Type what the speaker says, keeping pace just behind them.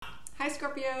Hi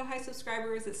Scorpio, hi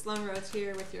subscribers, it's Sloan Rhodes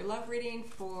here with your love reading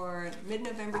for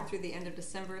mid-November through the end of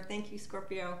December. Thank you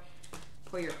Scorpio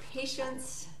for your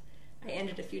patience. I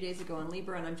ended a few days ago on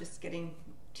Libra and I'm just getting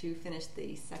to finish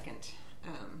the second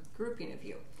grouping of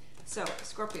you. So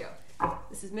Scorpio,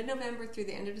 this is mid-November through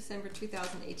the end of December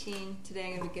 2018. Today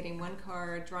I'm going to be getting one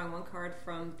card, drawing one card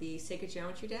from the Sacred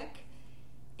Geometry deck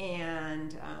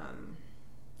and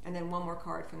then one more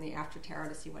card from the After Tarot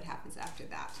to see what happens after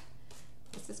that.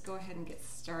 Let's just go ahead and get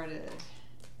started.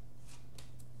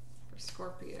 For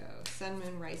Scorpio, Sun,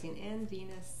 Moon, Rising, and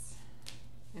Venus.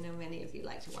 I know many of you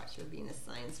like to watch your Venus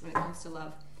signs when it comes to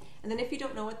love. And then if you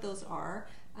don't know what those are,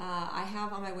 I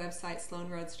have on my website,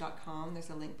 sloanrhodes.com, there's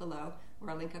a link below, or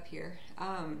a link up here,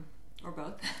 or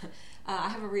both. I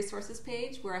have a resources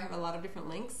page where I have a lot of different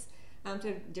links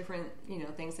to different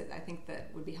things that I think that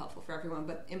would be helpful for everyone.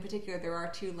 But in particular, there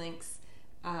are two links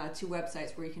to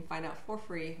websites where you can find out for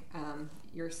free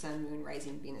your Sun, Moon,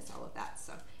 Rising, Venus, all of that.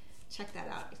 So check that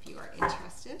out if you are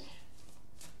interested.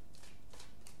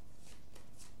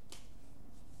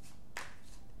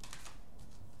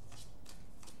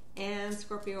 And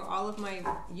Scorpio, all of my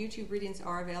YouTube readings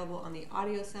are available on the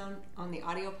audio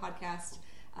podcast.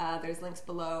 There's links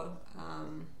below,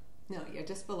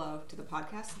 just below to the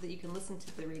podcast so that you can listen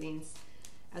to the readings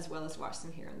as well as watch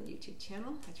them here on the YouTube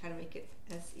channel. I try to make it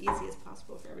as easy as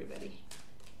possible for everybody.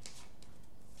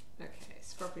 Okay,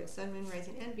 Scorpio, Sun, Moon,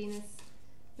 Rising, and Venus,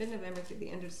 mid-November through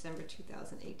the end of December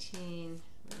 2018.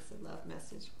 That's a love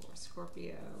message for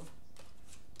Scorpio.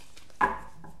 There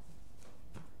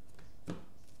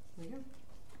we go.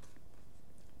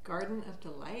 Garden of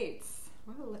Delights.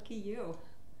 What a lucky you.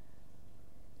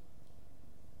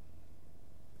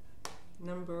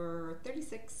 Number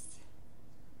 36.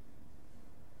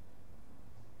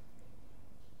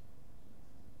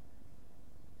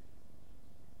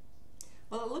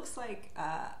 Well, it looks like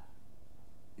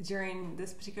during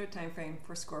this particular time frame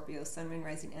for Scorpio, Sun, Moon,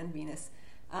 Rising, and Venus,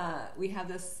 we have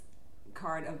this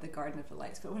card of the Garden of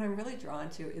Delights. But what I'm really drawn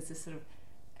to is this sort of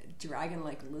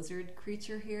dragon-like lizard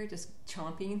creature here, just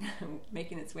chomping,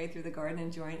 making its way through the garden,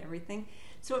 enjoying everything.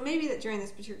 So it may be that during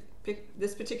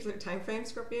this particular time frame,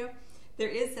 Scorpio, there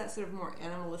is that sort of more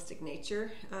animalistic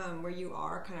nature where you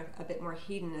are kind of a bit more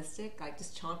hedonistic, like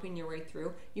just chomping your way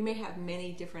through. You may have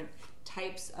many different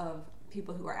types of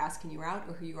people who are asking you out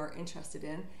or who you are interested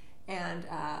in, and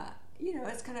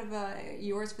it's kind of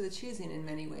yours for the choosing in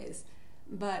many ways.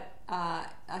 But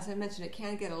as I mentioned, it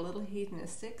can get a little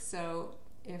hedonistic, so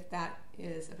if that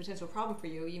is a potential problem for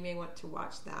you, you may want to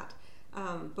watch that.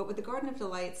 But with the Garden of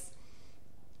Delights,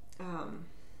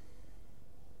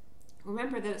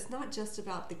 remember that it's not just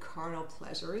about the carnal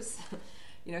pleasures.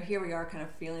 Here we are kind of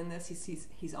feeling this.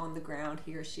 He's on the ground.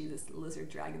 He or she, this lizard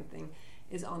dragon thing,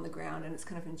 is on the ground, and it's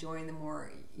kind of enjoying the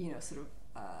more, sort of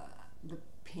the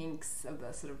pinks of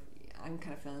the sort of, I'm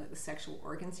kind of feeling like the sexual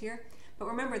organs here. But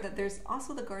remember that there's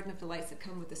also the Garden of Delights that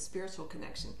come with the spiritual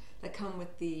connection, that come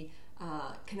with the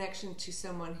connection to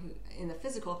someone who in the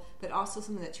physical, but also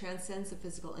something that transcends the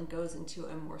physical and goes into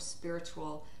a more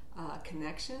spiritual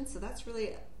connection. So that's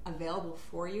really available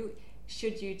for you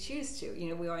should you choose to.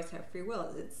 We always have free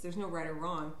will. There's no right or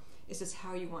wrong. It's just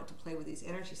how you want to play with these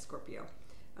energies, Scorpio.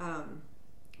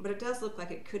 But it does look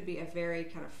like it could be a very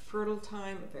kind of fertile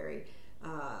time, a very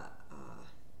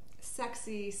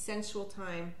sexy, sensual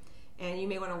time. And you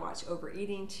may want to watch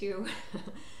overeating too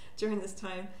during this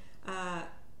time.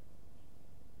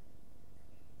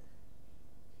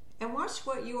 And watch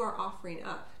what you are offering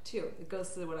up too. It goes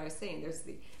to what I was saying. There's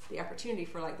the opportunity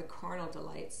for like the carnal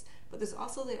delights, but there's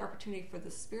also the opportunity for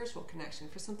the spiritual connection,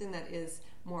 for something that is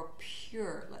more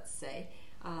pure, let's say,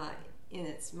 in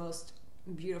its most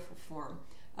beautiful form.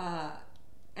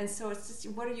 And so it's just,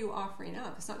 what are you offering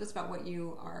up? It's not just about what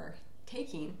you are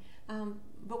taking,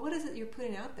 but what is it you're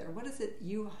putting out there? What is it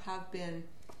you have been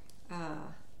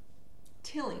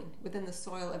tilling within the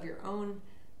soil of your own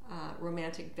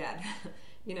romantic bed,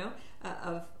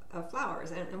 of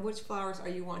flowers? And which flowers are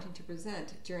you wanting to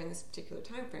present during this particular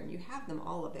time frame? You have them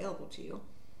all available to you.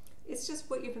 It's just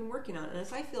what you've been working on. And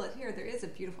as I feel it here, there is a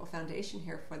beautiful foundation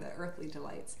here for the earthly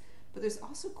delights. But there's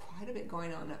also quite a bit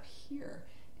going on up here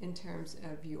in terms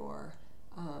of your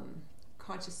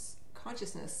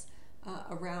consciousness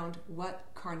around what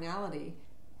carnality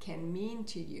can mean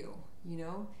to you.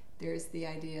 There's the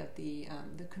idea of the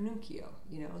konunkyō,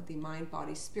 the mind,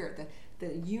 body, spirit,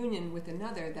 the union with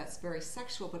another that's very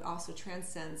sexual, but also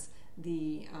transcends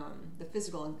the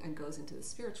physical and goes into the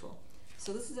spiritual.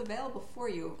 So this is available for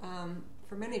you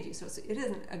for many of you. So it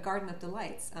isn't a garden of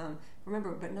delights.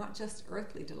 Remember, but not just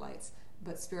earthly delights,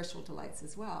 but spiritual delights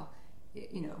as well.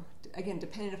 Again,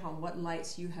 depending upon what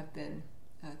lights you have been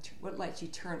what lights you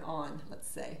turn on, let's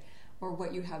say, or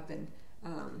what you have been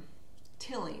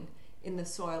tilling in the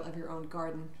soil of your own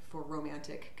garden for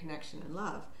romantic connection and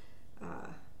love.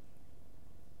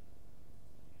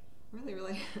 Really,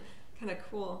 really kind of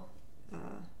cool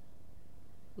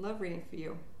love reading for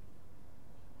you.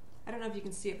 I don't know if you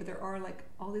can see it, but there are like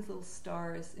all these little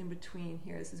stars in between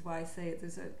here. This is why I say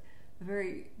there's a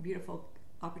very beautiful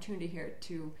opportunity here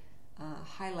to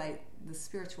highlight the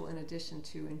spiritual in addition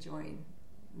to enjoying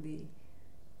the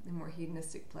more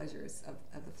hedonistic pleasures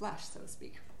of the flesh, so to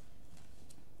speak.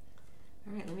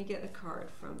 All right, let me get a card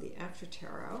from the After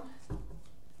Tarot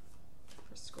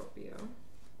for Scorpio.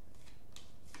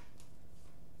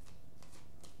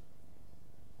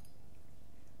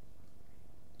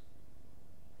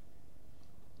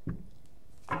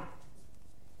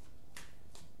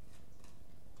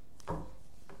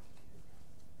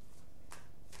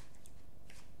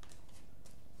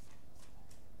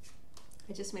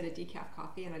 I just made a decaf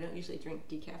coffee, and I don't usually drink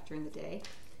decaf during the day,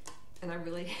 and I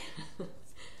really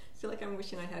feel like I'm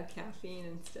wishing I had caffeine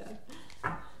instead. I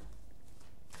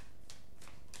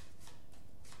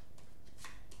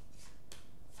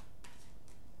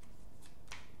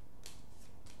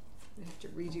have to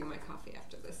redo my coffee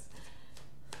after this.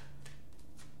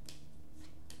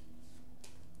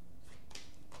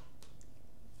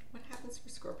 What happens for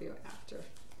Scorpio after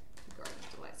the Garden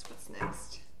of Delights? What's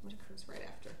next? What occurs right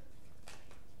after?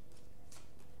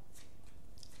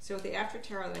 So with the After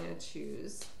Tarot that I'm going to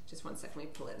choose, just one second, let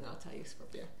me pull it and I'll tell you,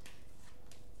 Scorpio.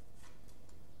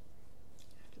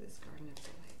 After this Garden of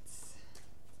Delights.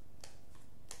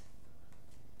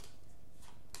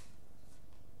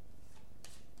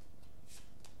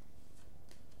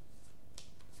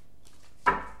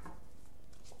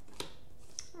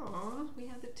 Aww, we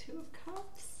have the Two of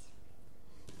Cups.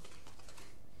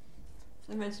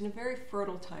 So I mentioned a very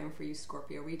fertile time for you,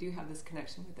 Scorpio. We do have this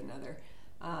connection with another.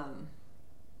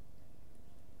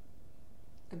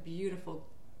 A beautiful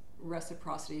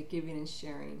reciprocity, giving and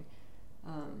sharing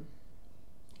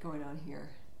going on here.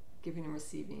 Giving and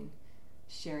receiving,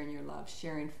 sharing your love,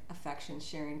 sharing affection,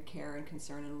 sharing care and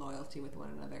concern and loyalty with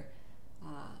one another.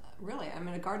 Really, I'm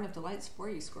in a Garden of Delights for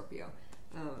you, Scorpio.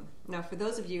 Now, for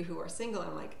those of you who are single,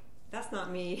 I'm like, that's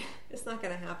not me. It's not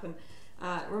going to happen.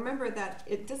 Remember that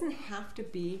it doesn't have to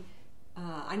be,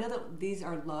 I know that these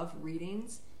are love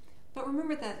readings, but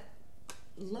remember that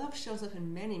love shows up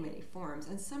in many, many forms,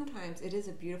 and sometimes it is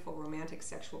a beautiful romantic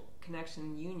sexual connection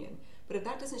and union. But if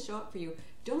that doesn't show up for you,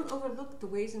 don't overlook the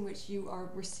ways in which you are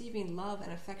receiving love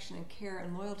and affection and care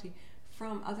and loyalty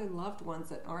from other loved ones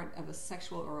that aren't of a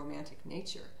sexual or romantic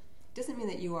nature. It doesn't mean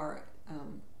that you are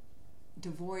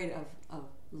devoid of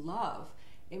love.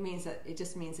 It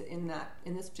just means that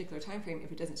in this particular time frame,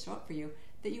 if it doesn't show up for you,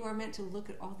 that you are meant to look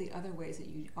at all the other ways that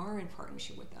you are in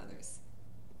partnership with others.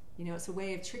 You know, it's a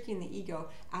way of tricking the ego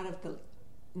out of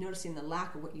noticing the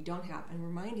lack of what you don't have and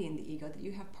reminding the ego that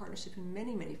you have partnership in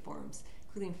many, many forms,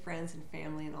 including friends and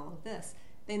family and all of this.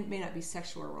 They may not be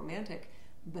sexual or romantic,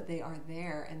 but they are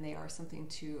there and they are something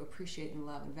to appreciate and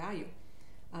love and value.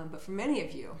 But for many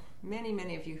of you,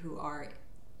 many of you who are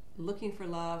looking for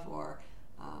love or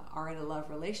are in a love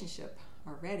relationship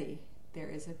already, there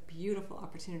is a beautiful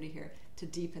opportunity here to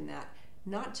deepen that,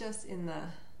 not just in the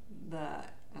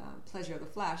pleasure of the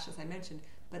flesh, as I mentioned,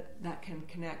 but that can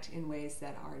connect in ways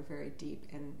that are very deep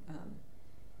and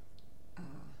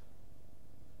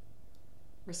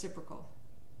reciprocal.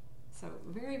 So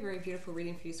very, very beautiful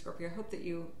reading for you, Scorpio. I hope that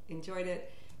you enjoyed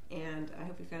it, and I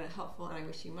hope you found it helpful, and I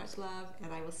wish you much love,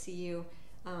 and I will see you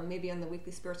maybe on the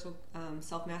weekly spiritual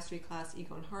self-mastery class,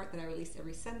 Ego and Heart, that I release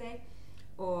every Sunday,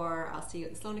 or I'll see you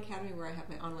at the Sloan Academy where I have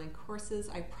my online courses.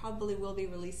 I probably will be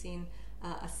releasing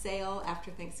a sale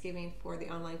after Thanksgiving for the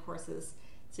online courses,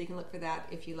 so you can look for that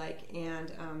if you like.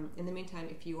 And in the meantime,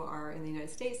 if you are in the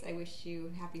United States, I wish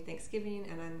you happy Thanksgiving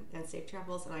and safe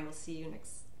travels, and I will see you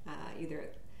next either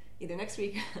next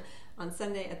week on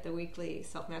Sunday at the weekly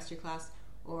self-mastery class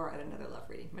or at another love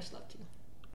reading. Much love to you.